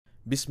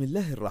بسم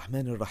الله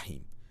الرحمن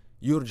الرحيم.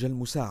 يرجى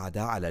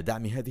المساعدة على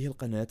دعم هذه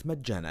القناة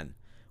مجانا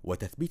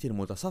وتثبيت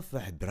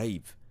المتصفح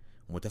برايف،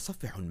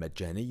 متصفح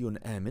مجاني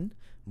آمن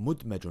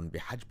مدمج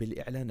بحجب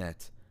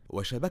الإعلانات،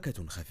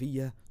 وشبكة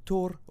خفية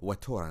تور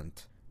وتورنت.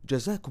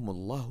 جزاكم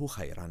الله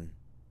خيرا.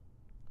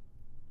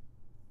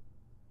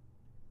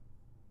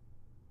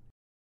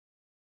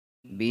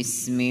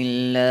 بسم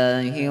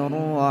الله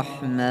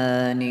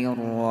الرحمن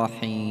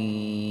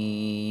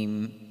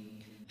الرحيم.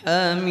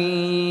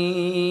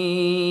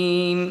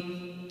 حميم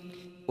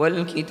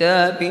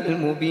والكتاب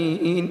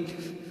المبين.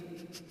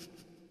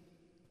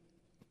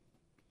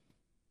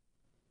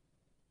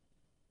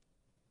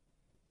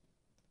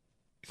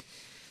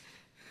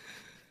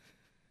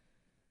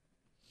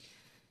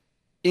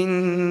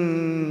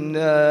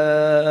 إنا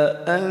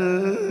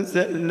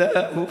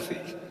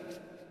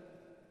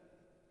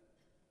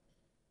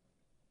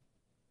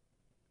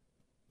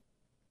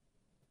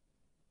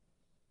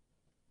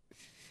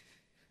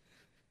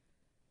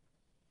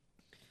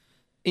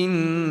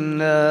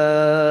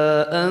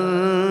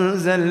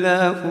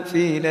أنزلناه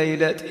في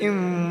ليلة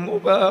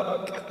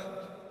مباركة.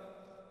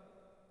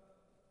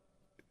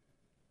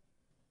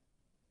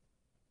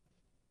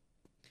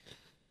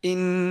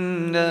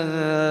 إنا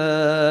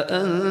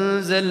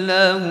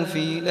أنزلناه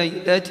في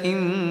ليلة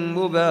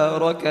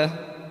مباركة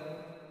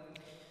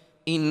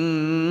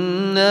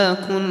إنا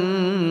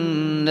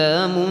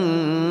كنا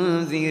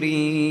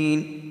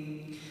منذرين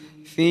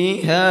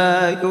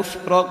فيها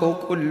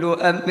يفرق كل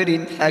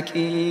أمر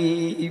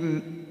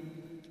حكيم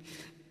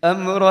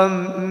أمرا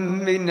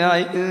من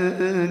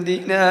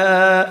عندنا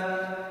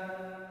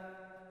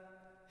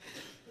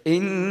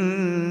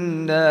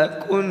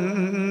إنا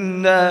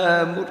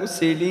كنا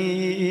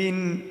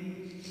مرسلين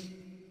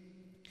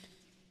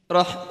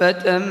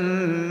رحمة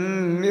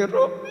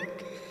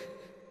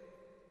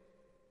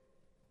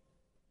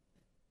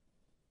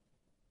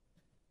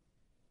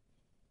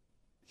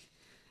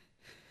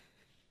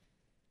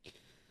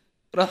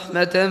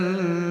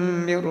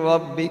من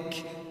ربك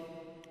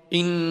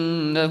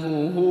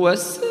إنه هو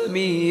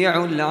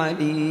السميع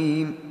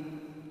العليم.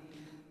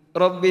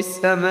 رب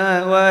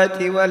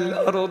السماوات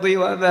والأرض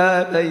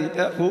وما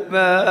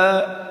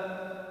بينهما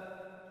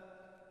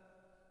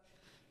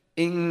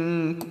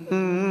إن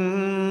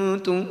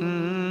كنتم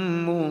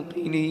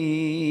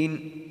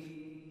موقنين.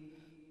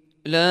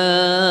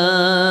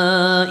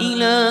 لا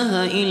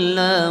إله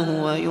إلا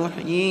هو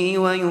يحيي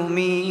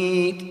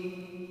ويميت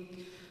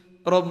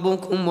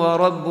ربكم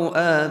ورب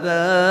آبائكم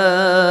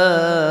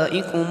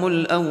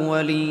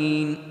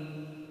الأولين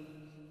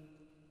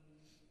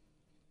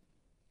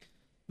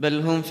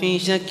بل هم في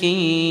شك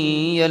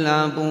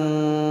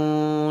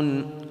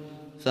يلعبون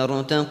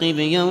فارتقب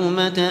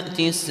يوم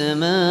تأتي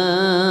السماء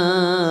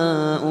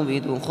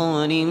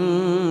بدخان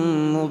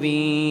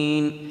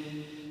مبين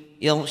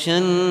يغشى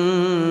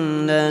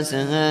الناس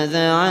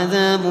هذا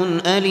عذاب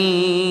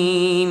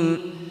أليم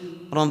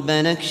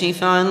ربنا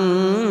اكشف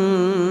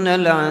عنا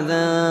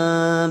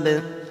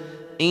العذاب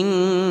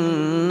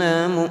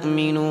إنا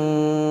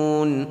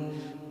مؤمنون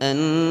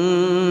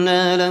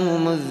أنى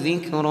لهم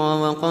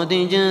الذكرى وقد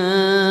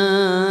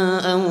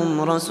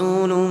جاءهم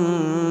رسول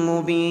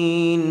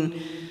مبين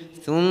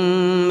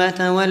ثم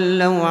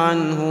تولوا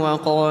عنه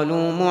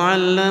وقالوا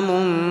معلم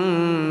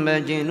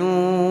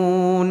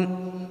مجنون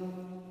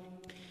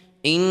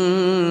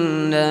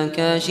إنا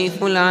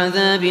كاشف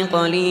العذاب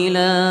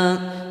قليلا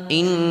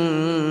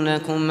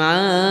إنكم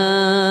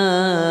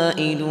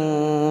عائدون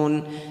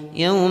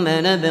يوم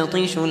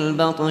نبطش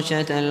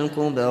البطشة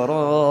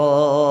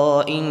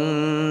الكبرى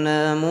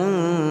إنا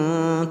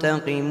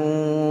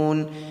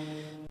منتقمون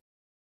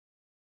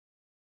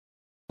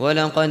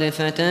ولقد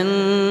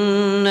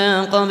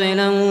فتنا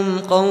قبلهم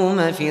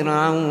قوم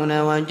فرعون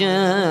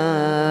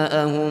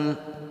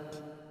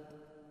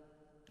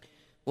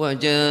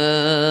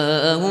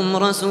وجاءهم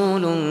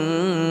رسول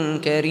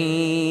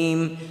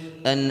كريم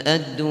أن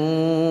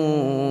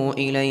أدوا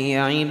إلي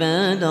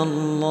عباد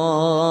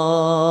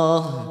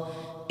الله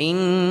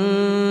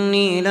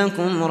إني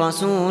لكم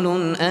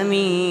رسول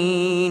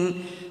أمين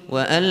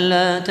وأن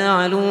لا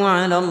تعلوا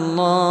على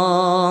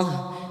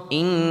الله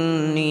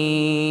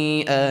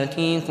إني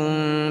آتيكم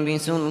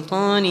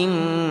بسلطان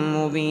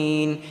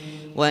مبين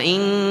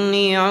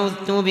وإني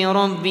عذت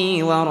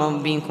بربي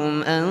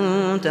وربكم أن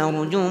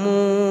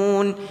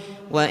ترجمون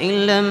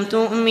وإن لم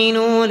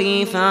تؤمنوا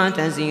لي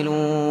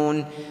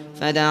فاعتزلون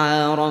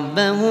فدعا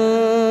ربه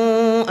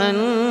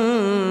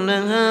أن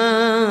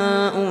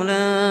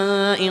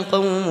هؤلاء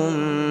قوم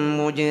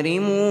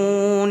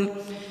مجرمون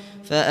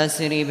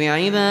فأسر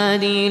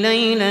بعبادي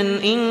ليلا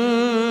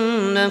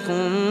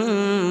إنكم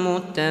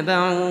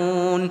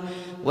متبعون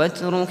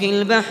واترك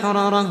البحر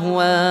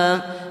رهوا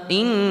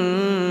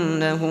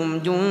إنهم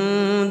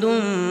جند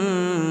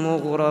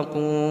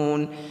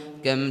مغرقون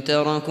كم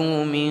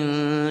تركوا من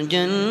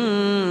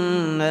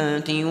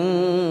جنات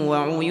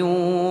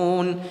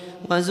وعيون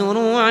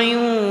وزروع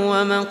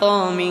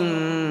ومقام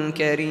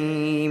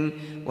كريم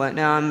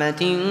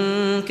ونعمة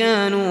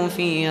كانوا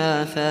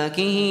فيها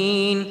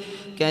فاكهين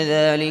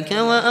كذلك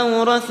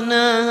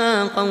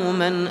وأورثناها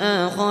قوما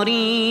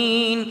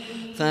آخرين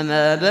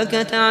فما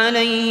بكت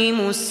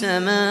عليهم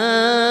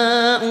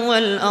السماء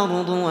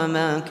والأرض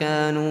وما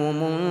كانوا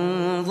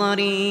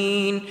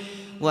منظرين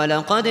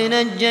ولقد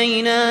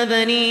نجينا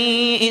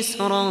بني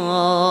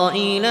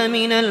إسرائيل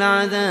من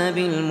العذاب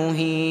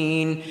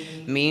المهين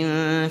من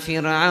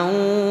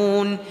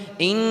فرعون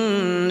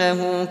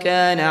إنه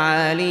كان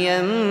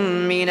عاليا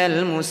من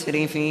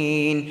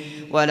المسرفين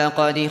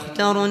ولقد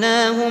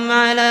اخترناهم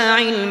على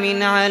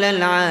علم على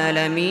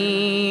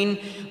العالمين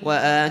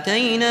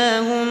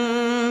وآتيناهم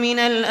من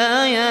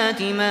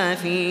الآيات ما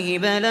فيه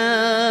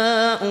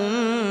بلاء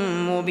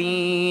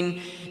مبين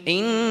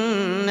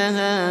إن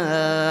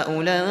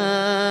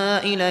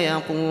هؤلاء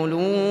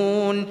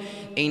ليقولون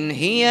إن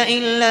هي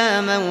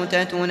إلا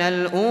موتتنا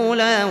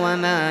الأولى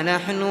وما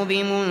نحن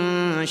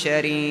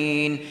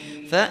بمنشرين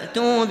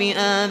فأتوا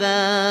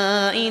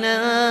بآبائنا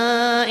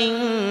إن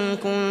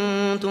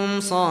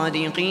كنتم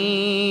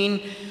صادقين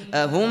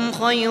أهم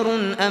خير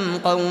أم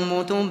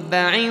قوم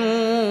تبع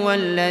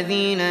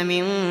والذين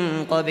من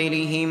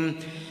قبلهم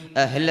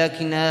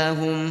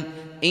أهلكناهم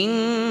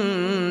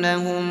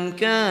إنهم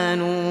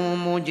كانوا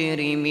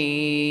مجرمين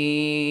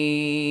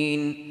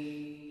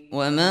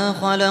وما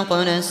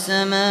خلقنا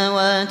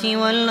السماوات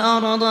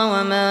والأرض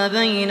وما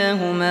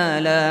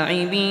بينهما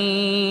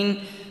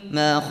لاعبين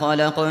ما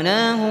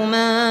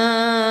خلقناهما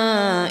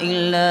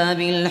إلا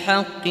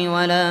بالحق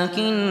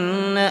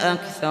ولكن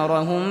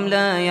أكثرهم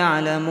لا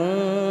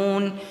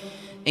يعلمون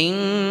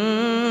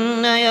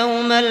إن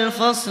يوم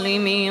الفصل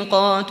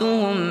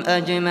ميقاتهم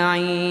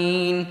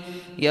أجمعين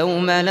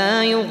يوم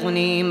لا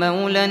يغني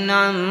مولى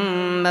عن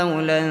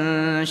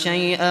مولى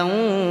شيئا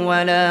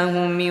ولا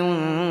هم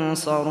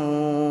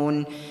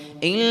ينصرون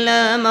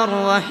إلا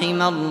من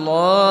رحم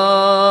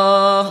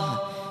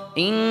الله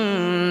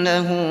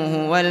إنه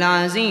هو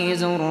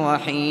العزيز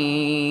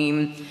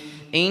الرحيم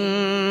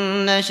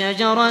إن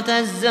شجرة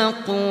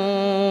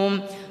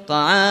الزقوم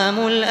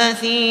طعام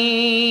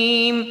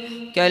الأثيم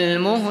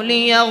كالمهل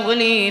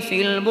يغلي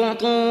في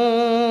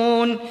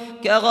البطون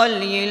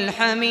كغلي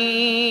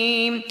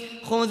الحميم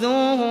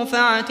خذوه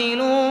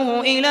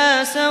فاعتلوه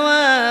إلى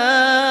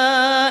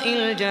سواء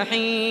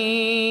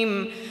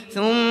الجحيم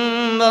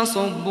ثم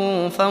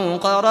صبوا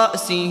فوق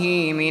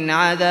رأسه من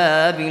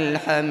عذاب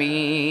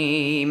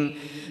الحميم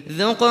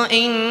ذق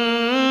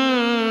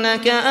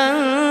إنك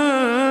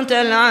أنت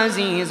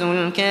العزيز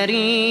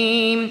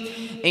الكريم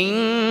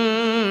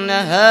إن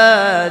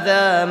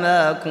هذا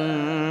ما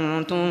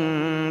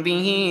كنتم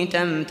به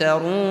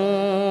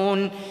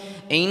تمترون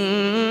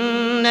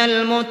إن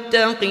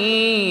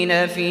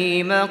المتقين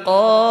في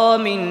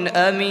مقام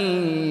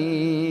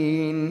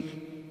أمين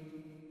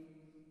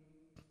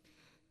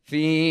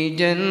في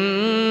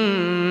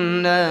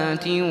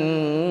جنات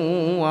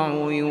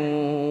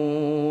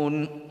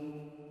وعيون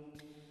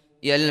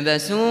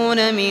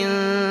يلبسون من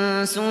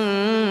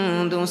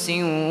سندس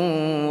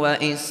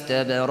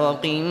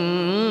وإستبرق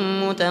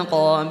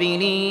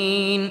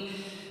متقابلين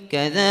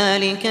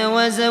كذلك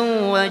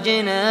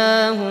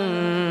وزوجناهم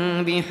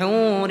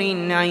بحور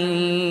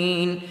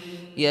عين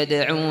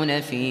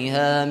يدعون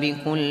فيها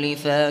بكل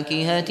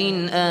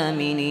فاكهة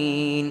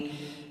آمنين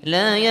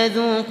لا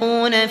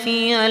يذوقون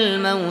فيها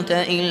الموت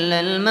إلا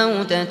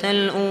الموتة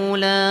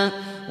الأولى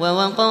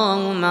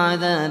ووقاهم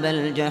عذاب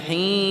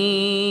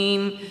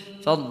الجحيم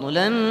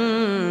فضلا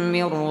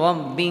من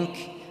ربك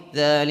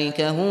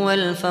ذلك هو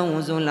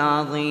الفوز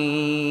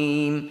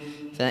العظيم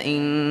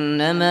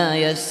فإنما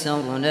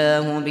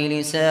يسرناه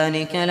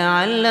بلسانك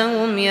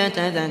لعلهم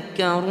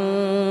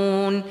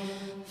يتذكرون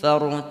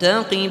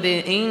فارتقب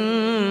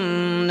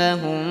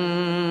إنهم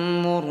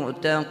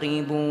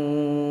مرتقبون.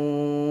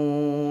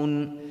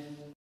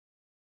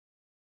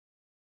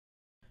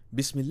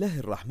 بسم الله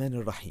الرحمن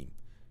الرحيم.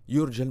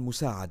 يرجى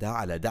المساعدة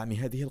على دعم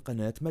هذه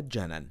القناة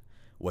مجانا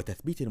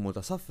وتثبيت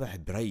المتصفح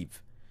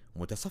برايف،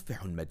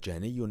 متصفح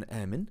مجاني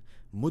آمن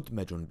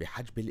مدمج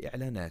بحجب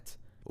الإعلانات،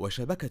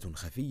 وشبكة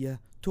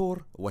خفية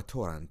تور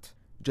وتورنت.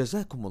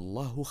 جزاكم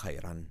الله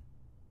خيرا.